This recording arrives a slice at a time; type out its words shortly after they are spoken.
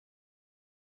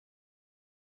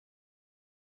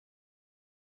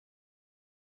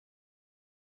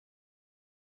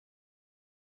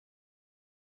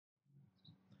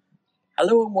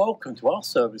Hello and welcome to our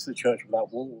service of the Church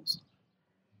Without Walls.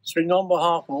 Thring on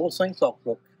behalf of All Saints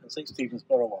Ockbrook and St Stephen's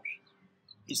Borrowash.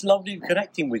 It's lovely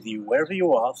connecting with you wherever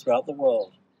you are throughout the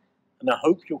world, and I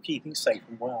hope you're keeping safe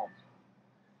and well.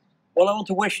 Well, I want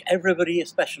to wish everybody,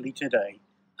 especially today,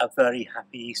 a very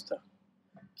happy Easter.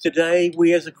 Today,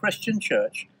 we as a Christian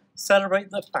church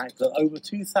celebrate the fact that over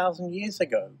 2,000 years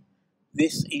ago,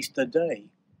 this Easter day,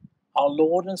 our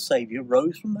Lord and Saviour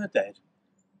rose from the dead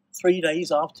 3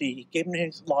 days after he had given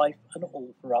his life and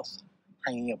all for us,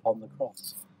 hanging upon the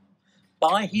cross.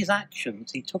 By his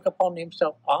actions, he took upon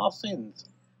himself our sins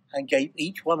and gave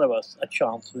each one of us a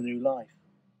chance for a new life.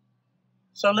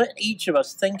 So let each of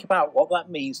us think about what that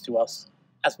means to us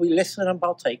as we listen and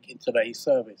partake in today's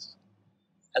service,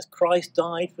 as Christ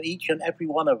died for each and every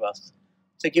one of us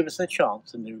to give us a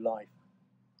chance at a new life.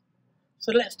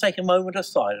 So let's take a moment of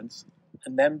silence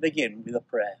and then begin with a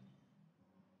prayer.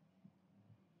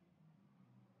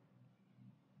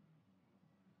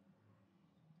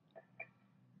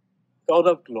 God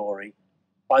of glory,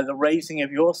 by the raising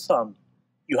of your Son,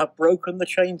 you have broken the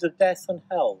chains of death and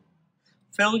hell.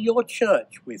 Fill your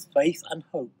church with faith and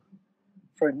hope,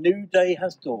 for a new day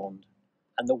has dawned,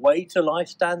 and the way to life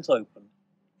stands open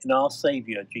in our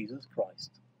Saviour, Jesus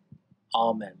Christ.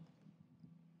 Amen.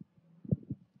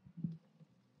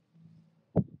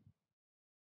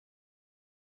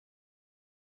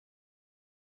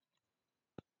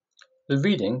 The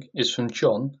reading is from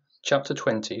John chapter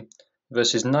 20,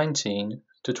 verses 19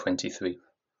 to 23.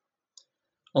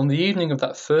 On the evening of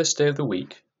that first day of the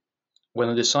week, when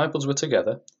the disciples were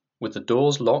together, with the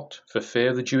doors locked for fear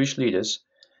of the Jewish leaders,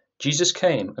 Jesus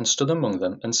came and stood among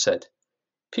them and said,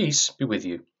 "Peace be with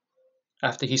you."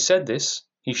 After he said this,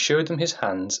 he showed them his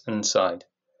hands and side.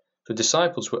 The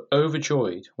disciples were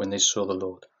overjoyed when they saw the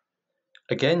Lord.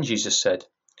 Again Jesus said,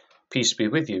 "Peace be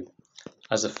with you.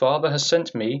 As the Father has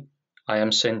sent me, I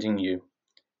am sending you."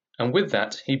 And with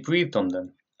that he breathed on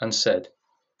them and said,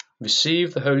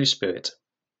 "Receive the Holy Spirit.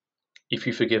 If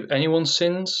you forgive anyone's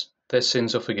sins, their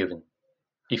sins are forgiven.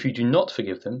 If you do not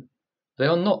forgive them, they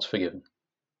are not forgiven."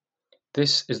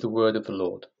 This is the word of the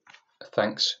Lord.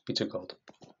 Thanks be to God.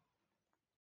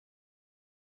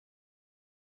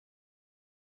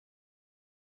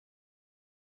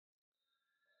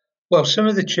 Well, some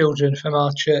of the children from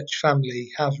our church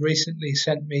family have recently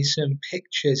sent me some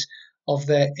pictures of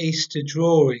their Easter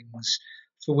drawings,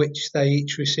 for which they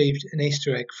each received an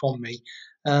Easter egg from me.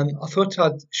 I thought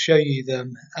I'd show you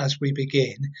them as we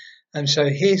begin. And so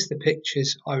here's the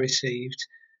pictures I received,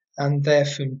 and they're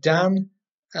from Dan,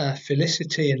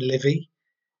 Felicity and Livy,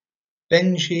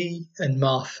 Benji and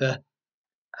Martha,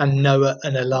 and Noah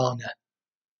and Alana.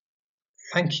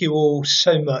 Thank you all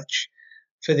so much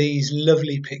for these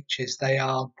lovely pictures. They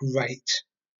are great.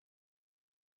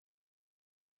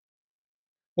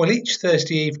 Well, each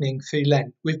Thursday evening through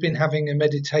Lent, we've been having a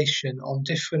meditation on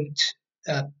different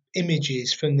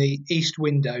images from the east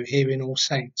window here in All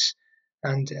Saints.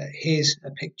 And here's a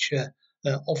picture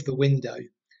of the window.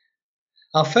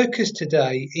 Our focus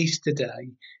today, Easter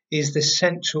Day, is the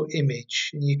central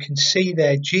image. And you can see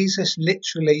there Jesus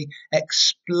literally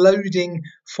exploding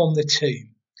from the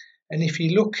tomb. And if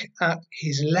you look at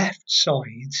his left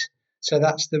side, so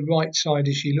that's the right side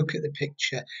as you look at the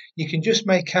picture, you can just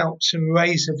make out some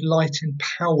rays of light and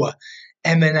power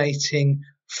emanating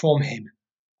from him.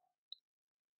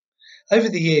 Over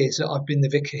the years that I've been the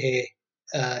vicar here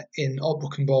in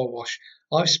Ockbrook and Borrowash,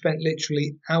 I've spent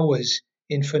literally hours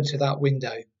in front of that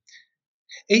window.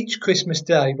 Each Christmas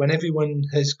day, when everyone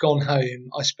has gone home,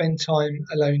 I spend time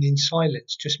alone in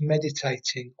silence, just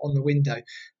meditating on the window,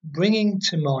 bringing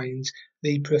to mind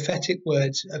the prophetic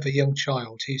words of a young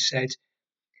child who said,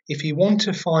 "If you want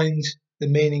to find the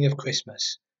meaning of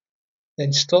Christmas,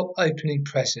 then stop opening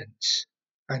presents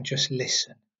and just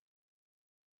listen."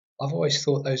 I've always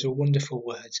thought those are wonderful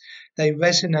words. They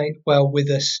resonate well with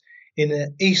us in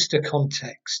an Easter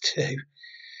context too.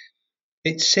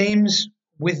 It seems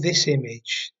with this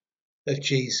image of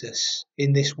Jesus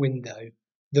in this window,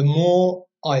 the more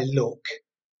I look,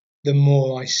 the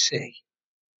more I see.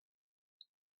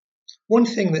 One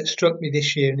thing that struck me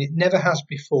this year, and it never has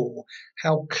before,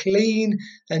 how clean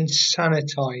and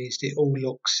sanitized it all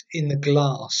looks in the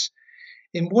glass.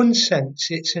 In one sense,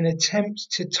 it's an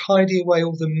attempt to tidy away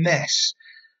all the mess,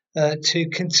 to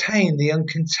contain the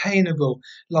uncontainable,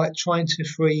 like trying to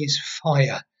freeze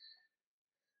fire.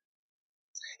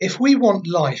 If we want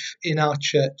life in our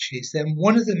churches, then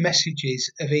one of the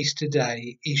messages of Easter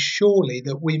Day is surely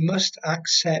that we must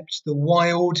accept the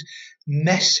wild,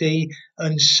 messy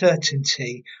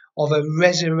uncertainty of a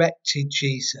resurrected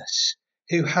Jesus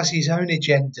who has his own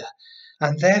agenda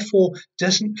and therefore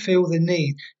doesn't feel the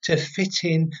need to fit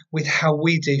in with how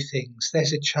we do things.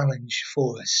 There's a challenge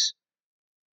for us.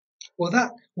 Well,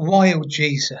 that wild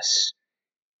Jesus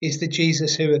is the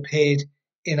Jesus who appeared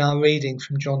in our reading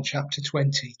from John chapter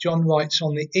 20. John writes,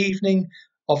 on the evening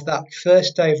of that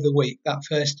first day of the week, that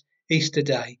first Easter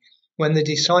day, when the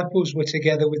disciples were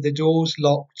together with the doors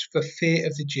locked for fear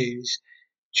of the Jews,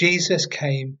 Jesus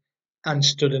came and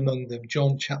stood among them.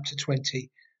 John chapter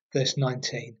 20, verse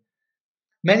 19.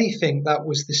 Many think that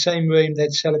was the same room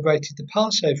they'd celebrated the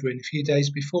Passover in a few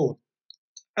days before,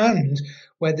 and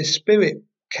where the Spirit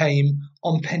came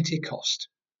on Pentecost.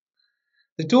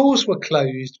 The doors were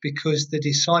closed because the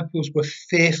disciples were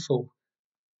fearful.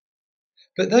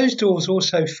 But those doors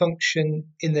also function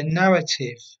in the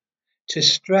narrative to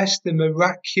stress the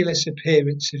miraculous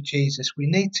appearance of Jesus. We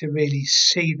need to really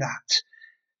see that.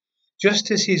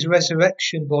 Just as his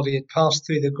resurrection body had passed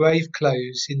through the grave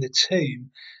clothes in the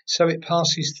tomb, so it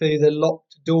passes through the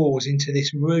locked doors into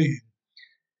this room.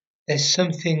 There's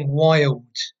something wild,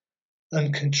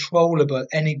 uncontrollable,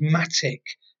 enigmatic,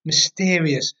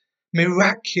 mysterious,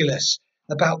 miraculous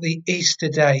about the Easter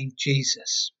day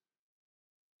Jesus.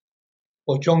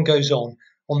 Well, John goes on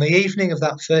the evening of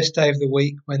that first day of the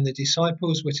week, when the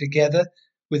disciples were together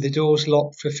with the doors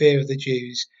locked for fear of the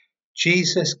Jews,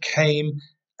 Jesus came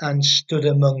and stood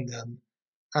among them,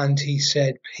 and he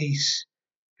said, peace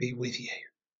be with you.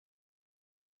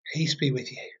 Peace be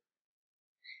with you.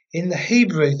 In the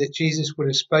Hebrew that Jesus would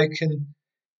have spoken,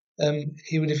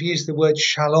 he would have used the word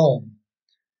shalom,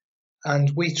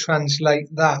 and we translate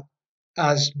that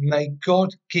as, may God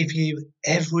give you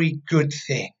every good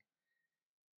thing.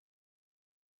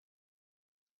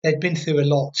 They'd been through a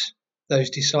lot, those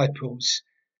disciples.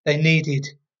 They needed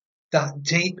that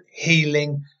deep,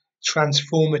 healing,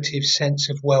 transformative sense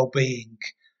of well-being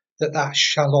that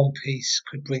shalom peace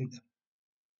could bring them.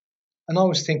 And I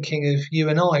was thinking of you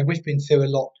and I. We've been through a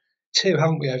lot too,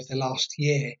 haven't we, over the last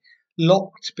year?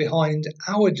 Locked behind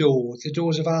our doors, the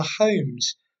doors of our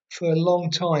homes, for a long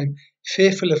time,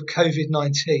 fearful of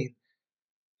COVID-19.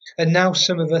 And now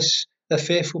some of us are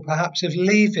fearful perhaps of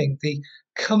leaving the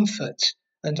comfort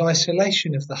and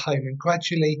isolation of the home and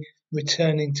gradually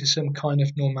returning to some kind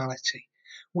of normality.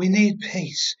 We need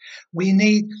peace. We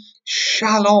need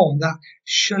shalom, that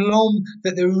shalom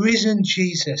that the risen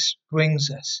Jesus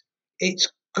brings us.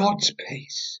 It's God's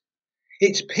peace.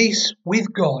 It's peace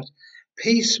with God,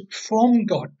 peace from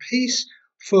God, peace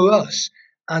for us,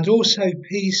 and also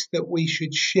peace that we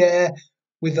should share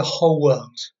with the whole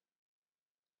world.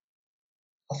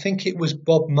 I think it was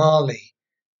Bob Marley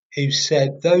who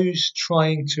said, those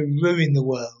trying to ruin the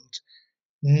world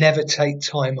never take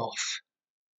time off.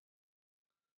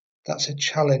 That's a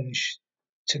challenge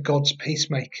to God's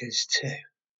peacemakers too.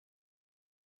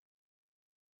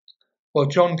 Well,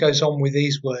 John goes on with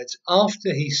these words.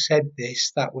 After he said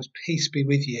this, that was peace be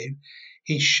with you,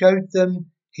 he showed them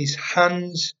his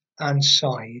hands and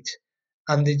side,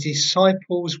 and the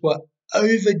disciples were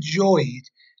overjoyed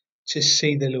to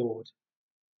see the Lord.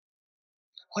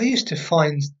 I used to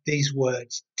find these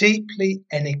words deeply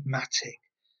enigmatic,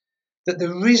 that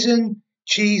the risen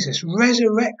Jesus,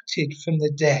 resurrected from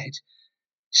the dead,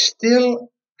 still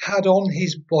had on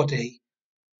his body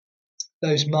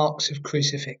those marks of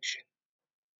crucifixion.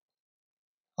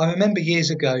 I remember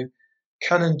years ago,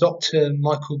 Canon Dr.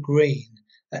 Michael Green,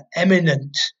 an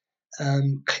eminent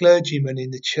clergyman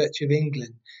in the Church of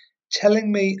England,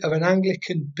 telling me of an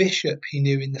Anglican bishop he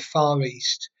knew in the Far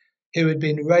East who had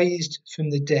been raised from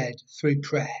the dead through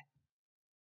prayer.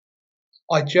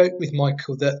 I joked with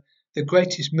Michael that the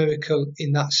greatest miracle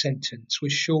in that sentence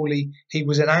was surely he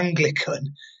was an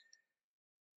Anglican.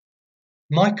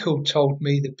 Michael told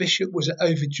me the bishop was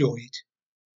overjoyed,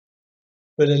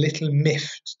 but a little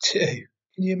miffed too.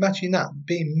 Can you imagine that?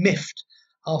 Being miffed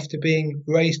after being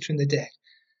raised from the dead.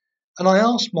 And I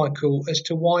asked Michael as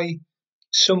to why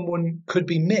someone could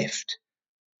be miffed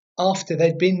after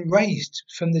they'd been raised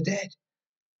from the dead.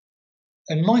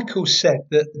 And Michael said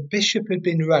that the bishop had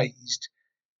been raised,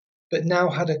 but now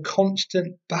had a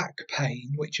constant back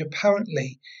pain, which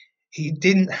apparently he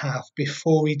didn't have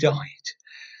before he died.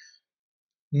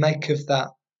 Make of that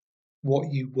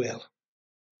what you will.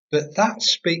 But that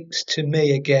speaks to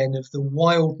me again of the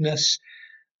wildness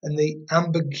and the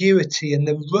ambiguity and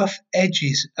the rough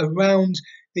edges around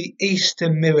the Easter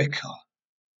miracle.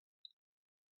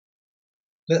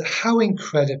 But how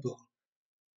incredible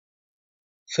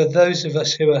for those of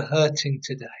us who are hurting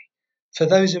today, for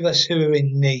those of us who are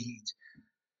in need,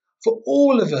 for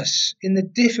all of us in the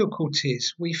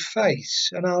difficulties we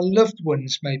face and our loved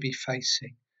ones may be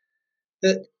facing,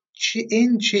 that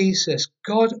In Jesus,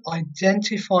 God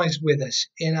identifies with us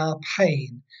in our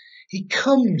pain. He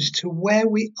comes to where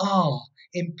we are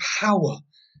in power.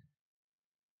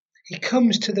 He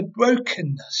comes to the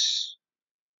brokenness,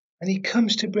 and he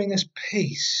comes to bring us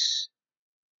peace.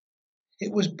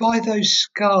 It was by those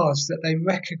scars that they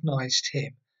recognized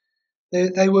him.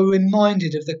 They were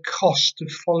reminded of the cost of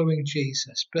following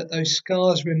Jesus, but those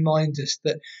scars remind us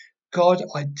that God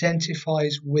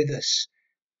identifies with us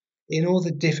in all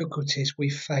the difficulties we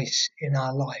face in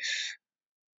our life.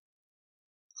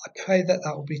 I pray that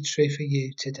that will be true for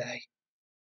you today.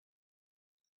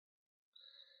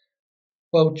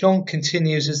 Well, John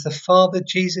continues, as the Father,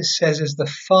 Jesus says, as the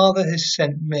Father has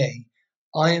sent me,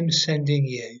 I am sending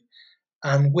you.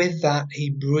 And with that, he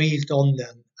breathed on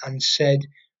them and said,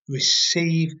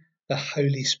 receive the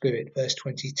Holy Spirit. Verse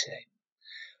 22.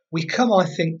 We come, I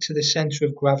think, to the centre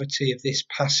of gravity of this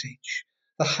passage.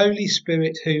 The Holy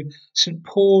Spirit, who St.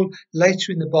 Paul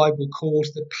later in the Bible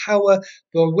calls the power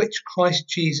by which Christ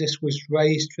Jesus was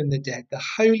raised from the dead. The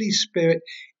Holy Spirit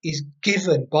is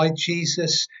given by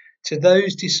Jesus to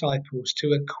those disciples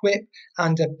to equip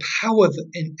and empower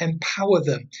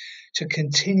them to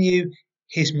continue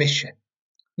his mission.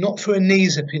 Not for a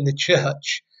knees up in the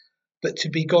church, but to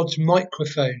be God's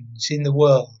microphones in the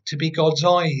world, to be God's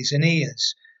eyes and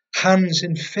ears, hands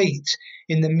and feet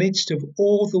in the midst of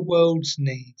all the world's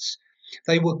needs.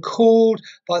 They were called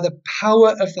by the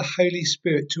power of the Holy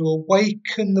Spirit to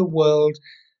awaken the world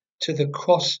to the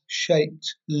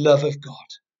cross-shaped love of God.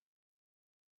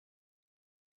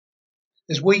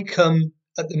 As we come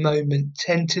at the moment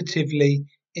tentatively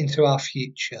into our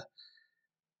future,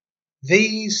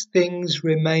 these things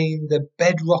remain the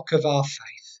bedrock of our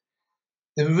faith.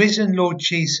 The risen Lord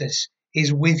Jesus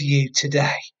is with you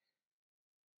today.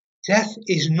 Death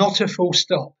is not a full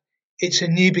stop, it's a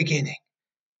new beginning.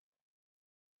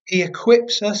 He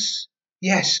equips us,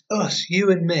 yes, us,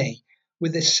 you and me,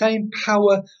 with the same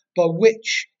power by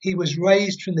which he was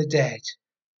raised from the dead,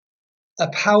 a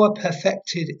power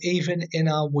perfected even in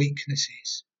our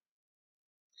weaknesses.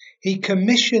 He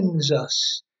commissions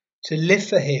us to live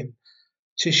for him,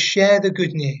 to share the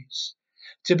good news,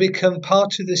 to become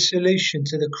part of the solution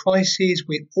to the crises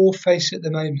we all face at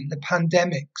the moment, the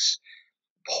pandemics,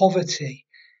 poverty,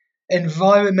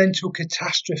 environmental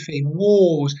catastrophe,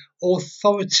 wars,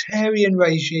 authoritarian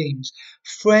regimes,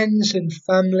 friends and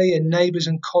family and neighbours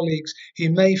and colleagues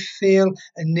who may feel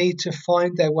a need to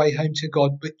find their way home to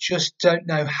God but just don't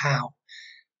know how.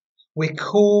 We're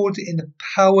called in the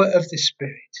power of the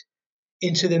Spirit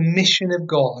into the mission of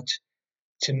God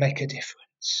to make a difference.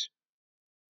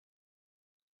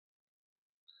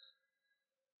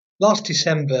 Last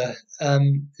December,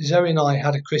 Zoe and I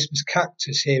had a Christmas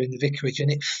cactus here in the vicarage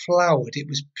and it flowered. It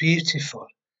was beautiful.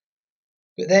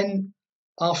 But then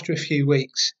after a few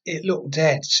weeks, it looked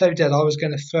dead, so dead I was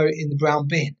going to throw it in the brown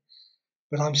bin.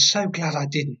 But I'm so glad I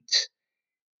didn't.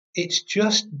 It's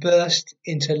just burst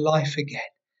into life again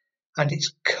and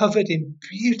it's covered in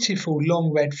beautiful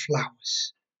long red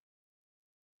flowers.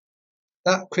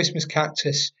 That Christmas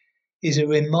cactus is a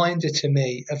reminder to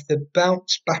me of the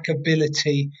bounce back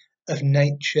ability of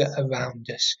nature around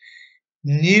us.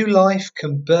 New life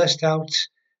can burst out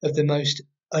of the most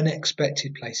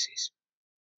unexpected places.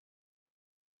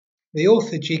 The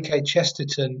author G.K.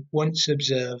 Chesterton once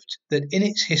observed that in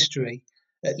its history,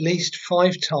 at least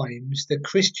 5 times the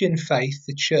Christian faith,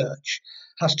 the church,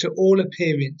 has to all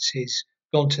appearances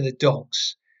gone to the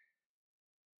dogs.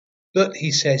 But,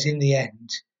 he says, in the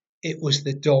end, it was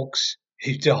the dogs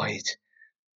who died.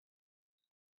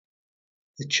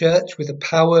 The church, with the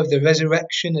power of the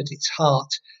resurrection at its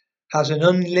heart, has an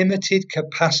unlimited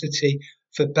capacity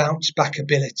for bounce-back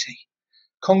ability.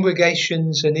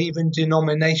 Congregations and even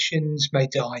denominations may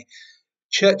die.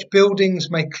 Church buildings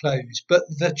may close, but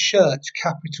the church,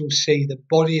 capital C, the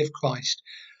body of Christ,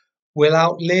 will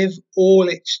outlive all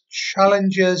its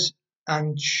challengers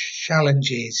and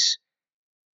challenges.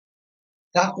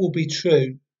 That will be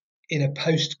true in a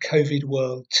post-COVID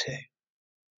world too.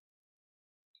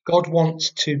 God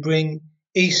wants to bring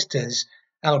Easters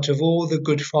out of all the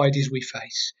Good Fridays we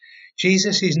face.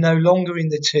 Jesus is no longer in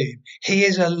the tomb. He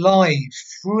is alive,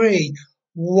 free,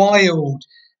 wild,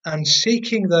 and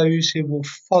seeking those who will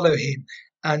follow him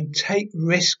and take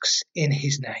risks in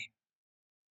his name.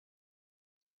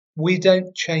 We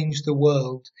don't change the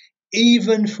world,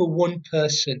 even for one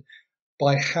person,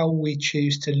 by how we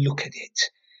choose to look at it,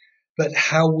 but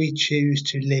how we choose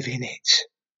to live in it.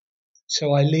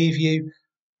 So I leave you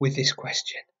with this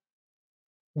question.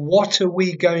 What are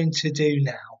we going to do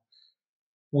now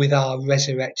with our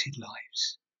resurrected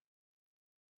lives?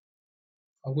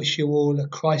 I wish you all a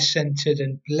Christ-centred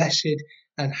and blessed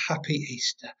and happy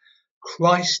Easter.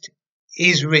 Christ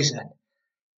is risen.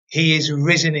 He is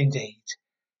risen indeed.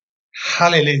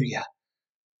 Hallelujah.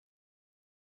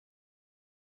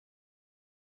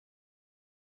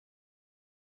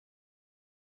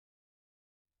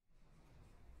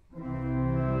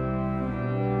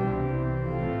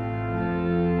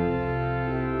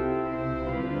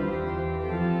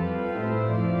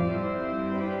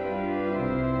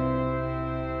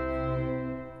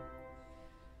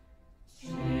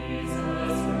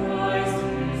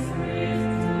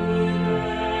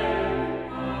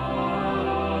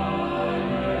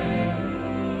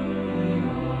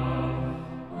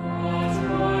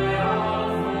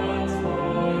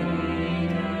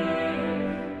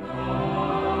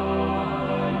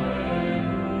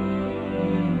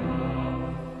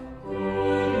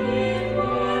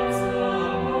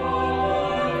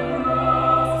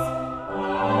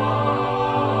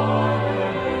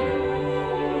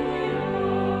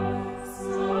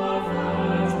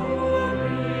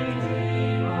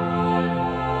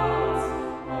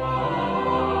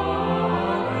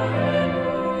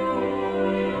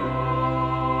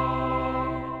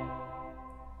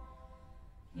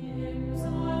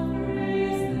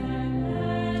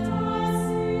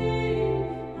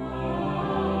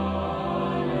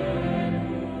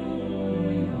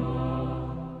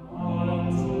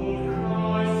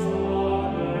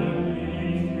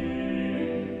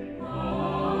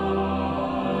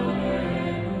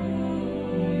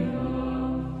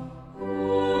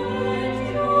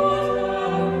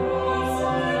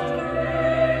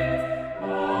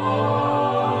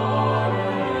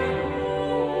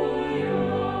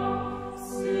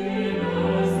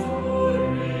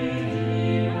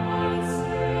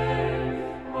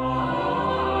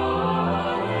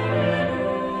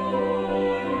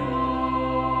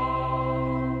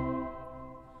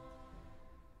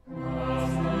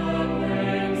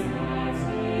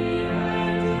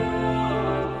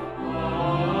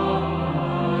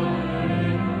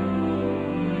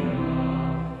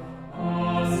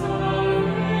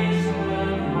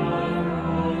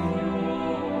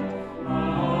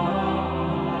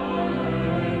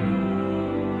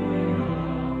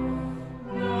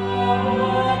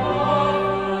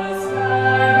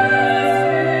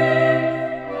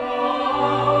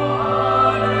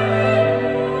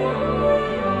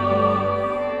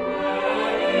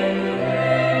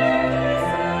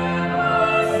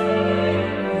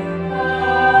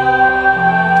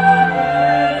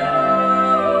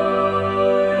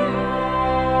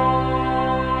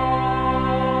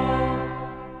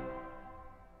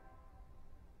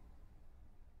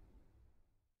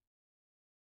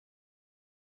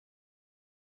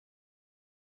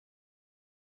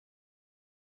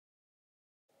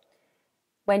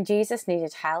 When Jesus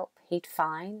needed help, he'd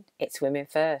find it's women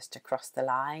first to cross the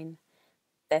line.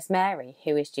 There's Mary,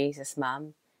 who is Jesus'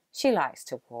 mum. She likes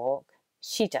to walk.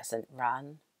 She doesn't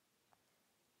run.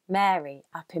 Mary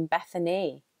up in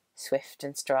Bethany, swift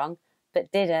and strong,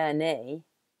 but did her knee.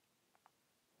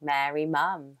 Mary,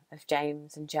 mum of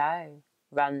James and Joe,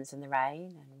 runs in the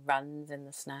rain and runs in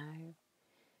the snow.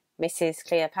 Mrs.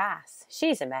 Cleopas,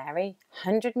 she's a Mary,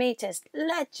 100 metres,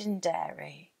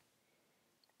 legendary.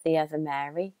 The other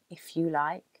Mary, if you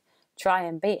like, try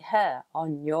and beat her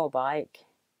on your bike.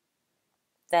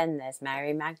 Then there's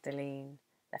Mary Magdalene,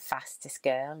 the fastest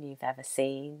girl you've ever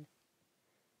seen.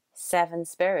 7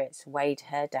 spirits weighed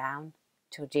her down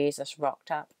till Jesus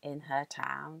rocked up in her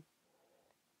town.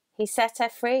 He set her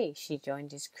free, she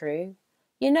joined his crew.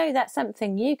 You know that's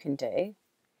something you can do.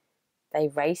 They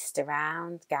raced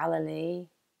around Galilee,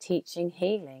 teaching,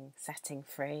 healing, setting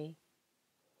free.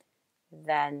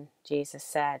 Then Jesus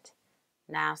said,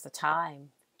 now's the time,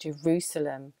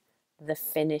 Jerusalem, the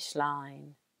finish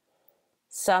line.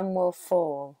 Some will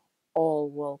fall, all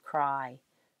will cry.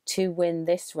 To win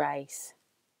this race,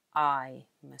 I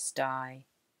must die.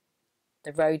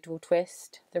 The road will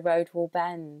twist, the road will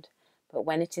bend, but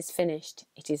when it is finished,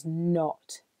 it is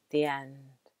not the end.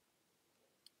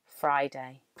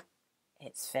 Friday,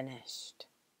 it's finished.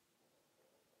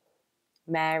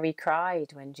 Mary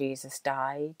cried when Jesus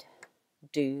died,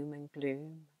 doom and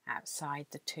gloom outside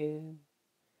the tomb.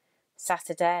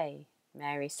 Saturday,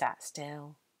 Mary sat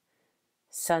still.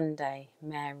 Sunday,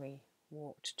 Mary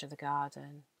walked to the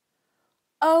garden.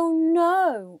 Oh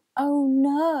no, oh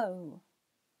no.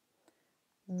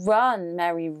 Run,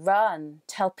 Mary, run,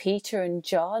 tell Peter and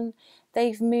John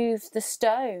they've moved the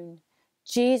stone.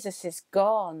 Jesus is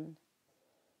gone.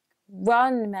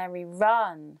 Run, Mary,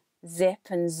 run, zip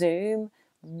and zoom,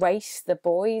 race the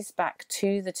boys back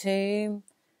to the tomb.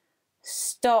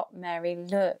 Stop, Mary,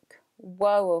 look,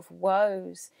 woe of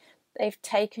woes, they've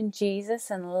taken Jesus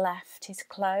and left his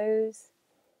clothes.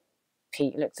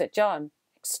 Pete looks at John.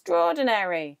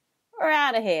 Extraordinary. We're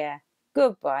out of here.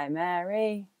 Goodbye,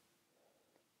 Mary.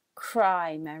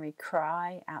 Cry, Mary,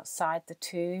 cry, outside the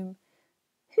tomb.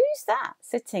 Who's that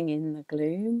sitting in the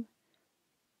gloom?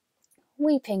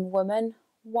 Weeping woman,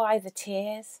 why the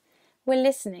tears? We're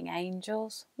listening,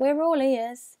 angels, we're all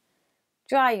ears.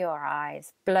 Dry your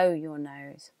eyes, blow your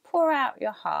nose, pour out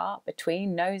your heart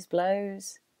between nose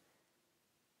blows.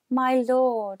 My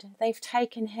Lord, they've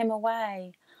taken him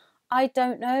away. I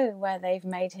don't know where they've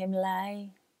made him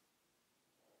lay.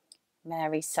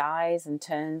 Mary sighs and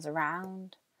turns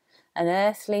around. An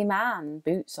earthly man,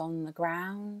 boots on the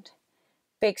ground.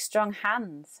 Big strong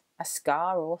hands, a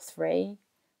scar or three.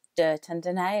 Dirt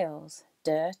under nails,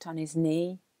 dirt on his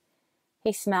knee.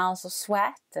 He smells of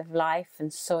sweat, of life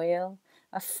and soil,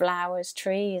 of flowers,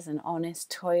 trees and honest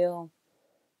toil.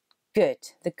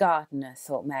 Good, the gardener,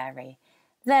 thought Mary.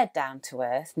 They're down to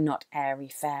earth, not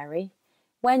airy-fairy.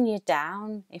 When you're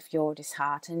down, if you're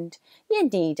disheartened, you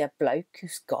need a bloke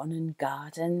who's gone and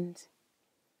gardened.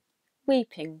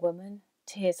 Weeping woman,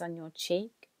 tears on your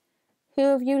cheek. Who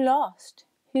have you lost?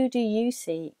 Who do you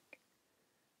seek?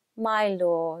 My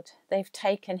Lord, they've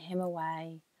taken him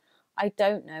away. I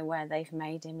don't know where they've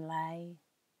made him lay.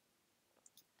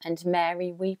 And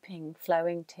Mary weeping,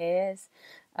 flowing tears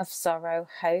of sorrow,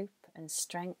 hope and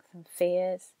strength and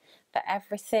fears, for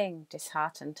everything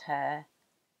disheartened her.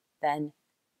 Then,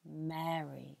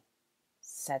 Mary,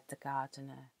 said the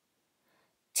gardener.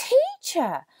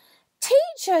 Teacher,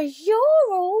 teacher,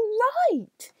 you're all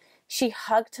right. She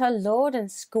hugged her Lord and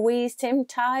squeezed him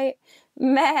tight.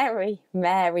 Mary,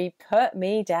 Mary, put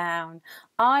me down.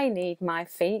 I need my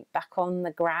feet back on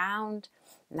the ground.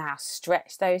 Now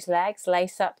stretch those legs,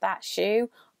 lace up that shoe.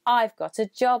 I've got a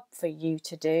job for you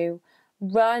to do.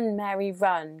 Run, Mary,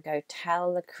 run, go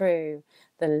tell the crew.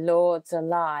 The Lord's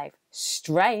alive,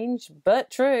 strange but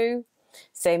true.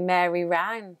 So Mary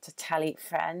ran to tell each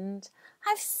friend,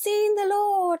 I've seen the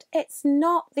Lord, it's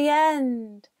not the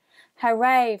end.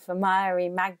 Hooray for Mary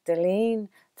Magdalene,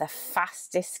 the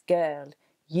fastest girl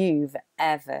you've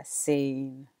ever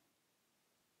seen.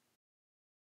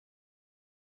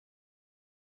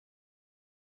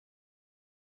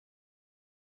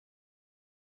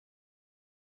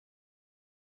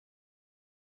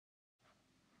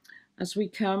 As we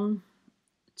come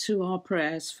to our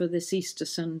prayers for this Easter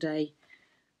Sunday,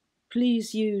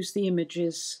 please use the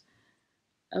images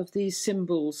of these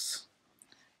symbols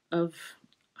of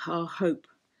our hope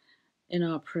in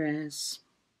our prayers.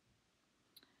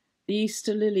 The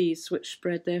Easter lilies which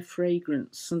spread their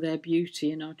fragrance and their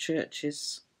beauty in our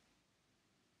churches.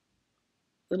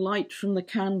 The light from the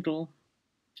candle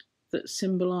that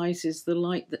symbolises the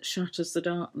light that shatters the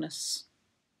darkness.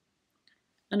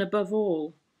 And above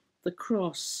all, the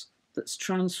cross that's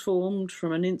transformed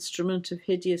from an instrument of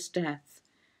hideous death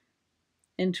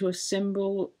into a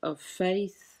symbol of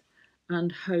faith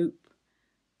and hope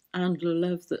and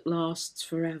love that lasts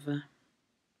forever.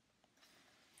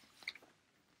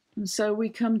 And so we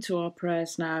come to our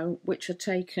prayers now, which are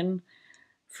taken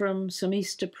from some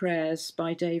Easter prayers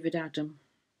by David Adam.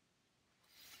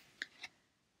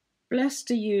 Blessed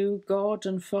are you, God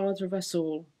and Father of us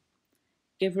all,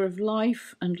 giver of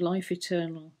life and life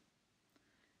eternal.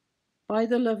 By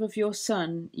the love of your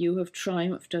Son, you have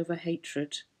triumphed over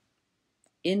hatred.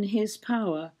 In his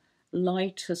power,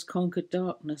 light has conquered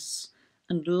darkness,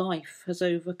 and life has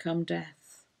overcome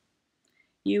death.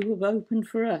 You have opened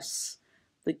for us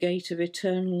the gate of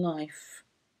eternal life.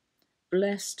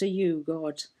 Blessed are you,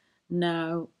 God,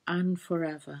 now and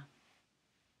forever.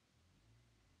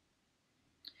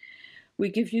 We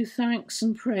give you thanks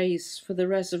and praise for the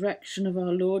resurrection of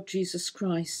our Lord Jesus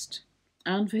Christ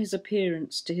and for his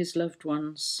appearance to his loved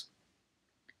ones.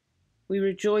 We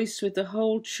rejoice with the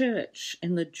whole church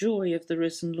in the joy of the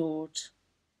risen Lord.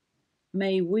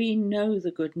 May we know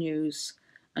the good news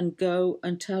and go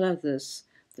and tell others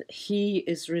that he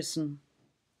is risen.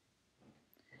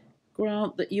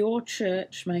 Grant that your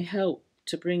church may help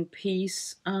to bring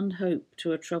peace and hope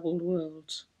to a troubled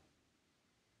world.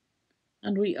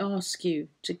 And we ask you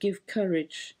to give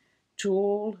courage to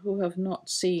all who have not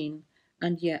seen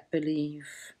and yet believe.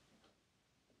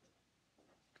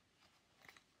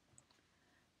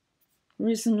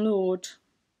 Risen Lord,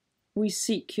 we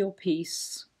seek your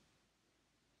peace.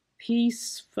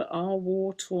 Peace for our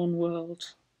war-torn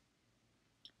world.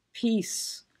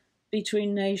 Peace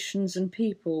between nations and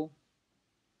people.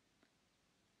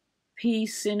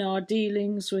 Peace in our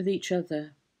dealings with each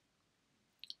other.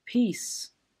 Peace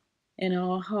in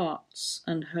our hearts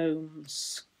and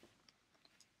homes.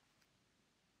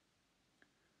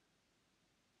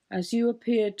 As you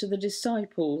appeared to the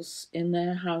disciples in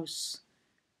their house,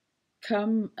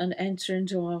 come and enter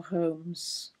into our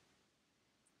homes.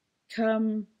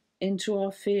 Come into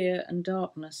our fear and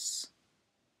darkness.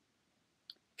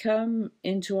 Come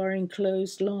into our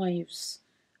enclosed lives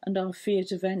and our fear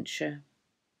to venture.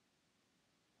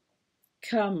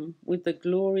 Come with the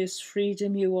glorious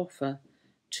freedom you offer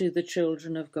to the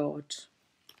children of God.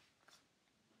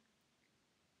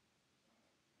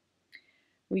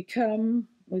 We come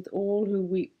with all who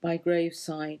weep by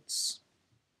gravesides,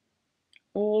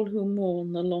 all who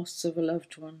mourn the loss of a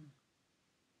loved one,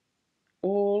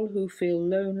 all who feel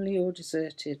lonely or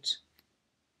deserted.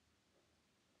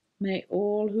 May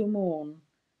all who mourn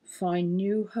find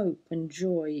new hope and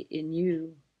joy in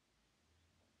you.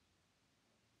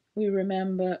 We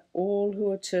remember all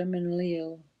who are terminally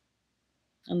ill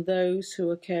and those who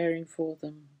are caring for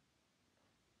them.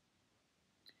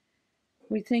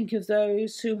 We think of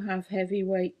those who have heavy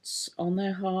weights on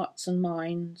their hearts and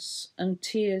minds and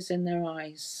tears in their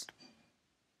eyes.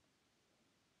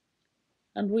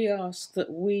 And we ask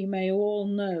that we may all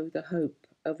know the hope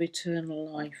of eternal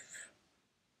life.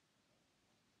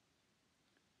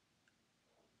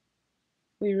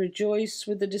 We rejoice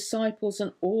with the disciples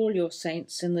and all your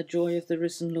saints in the joy of the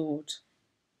risen Lord.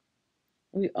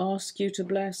 We ask you to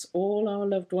bless all our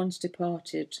loved ones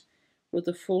departed with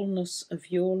the fullness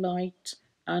of your light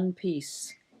and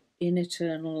peace in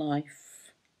eternal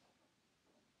life.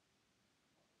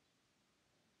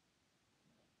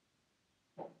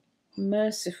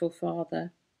 Merciful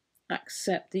Father,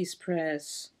 accept these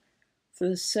prayers for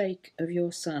the sake of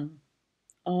your Son,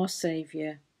 our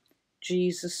Saviour,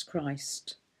 Jesus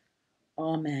Christ.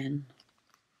 Amen.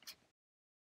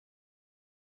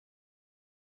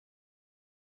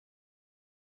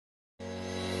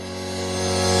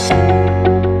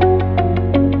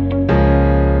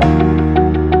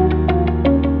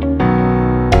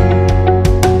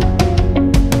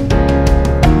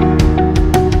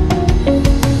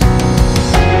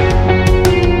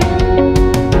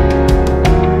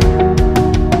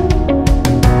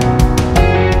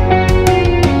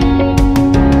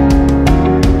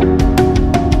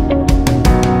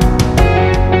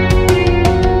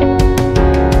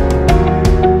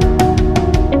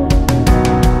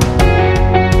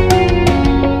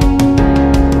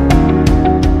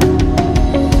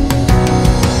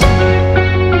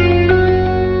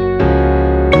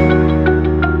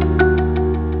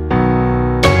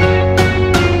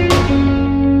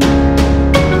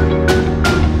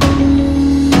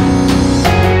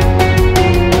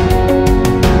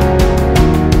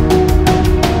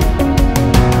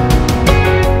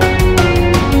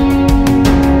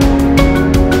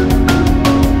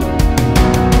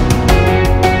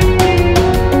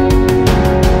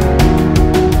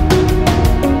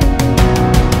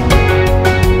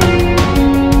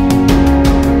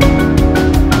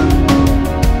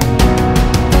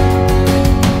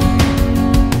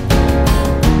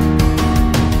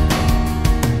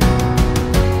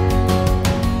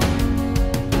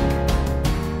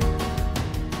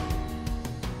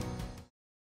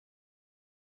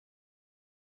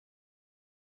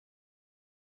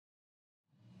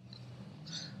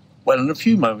 Well, in a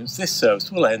few moments this service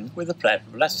will end with a prayer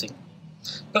for blessing.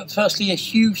 But firstly, a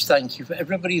huge thank you for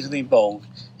everybody who's involved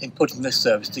in putting this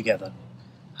service together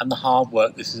and the hard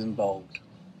work this has involved.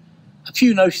 A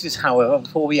few notices, however,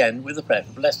 before we end with a prayer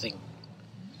for blessing.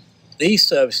 These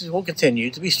services will continue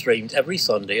to be streamed every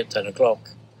Sunday at 10 o'clock,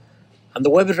 and the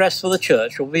web address for the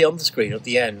church will be on the screen at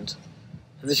the end.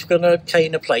 And this is going to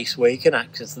obtain a place where you can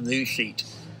access the news sheet.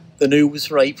 The news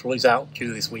for April is out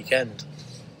due this weekend.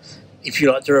 If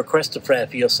you'd like to request a prayer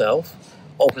for yourself,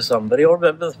 or for somebody, or a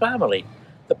member of the family,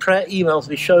 the prayer emails will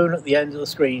be shown at the end of the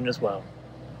screen as well.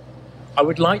 I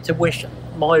would like to wish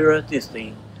Myra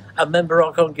Disney, a member of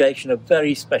our congregation, a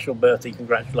very special birthday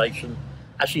congratulations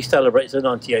as she celebrates her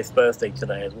 98th birthday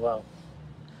today as well.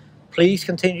 Please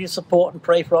continue to support and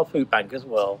pray for our food bank as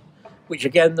well, which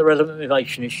again the relevant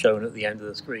information is shown at the end of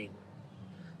the screen.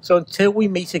 So until we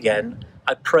meet again,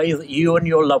 I pray that you and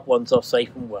your loved ones are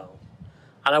safe and well.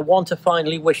 And I want to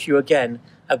finally wish you again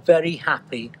a very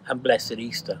happy and blessed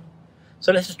Easter.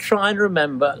 So let's try and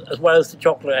remember, as well as the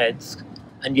chocolate heads,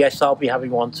 and yes, I'll be having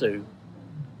one too,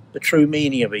 the true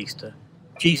meaning of Easter,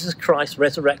 Jesus Christ's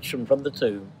resurrection from the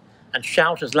tomb, and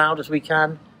shout as loud as we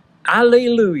can,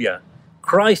 Alleluia!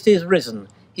 Christ is risen.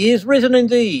 He is risen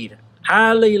indeed.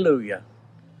 Alleluia!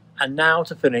 And now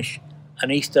to finish,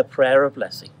 an Easter prayer of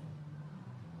blessing.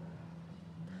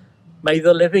 May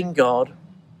the living God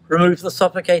remove the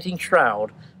suffocating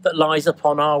shroud that lies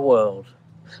upon our world.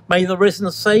 May the risen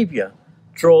Saviour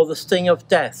draw the sting of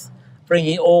death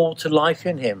bringing all to life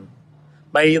in him.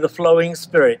 May the flowing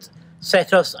Spirit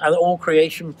set us and all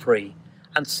creation free,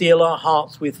 and seal our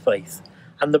hearts with faith.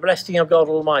 And the blessing of God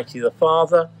Almighty, the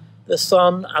Father, the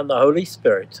Son, and the Holy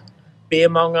Spirit, be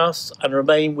among us and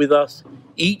remain with us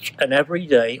each and every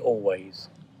day always.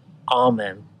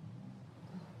 Amen.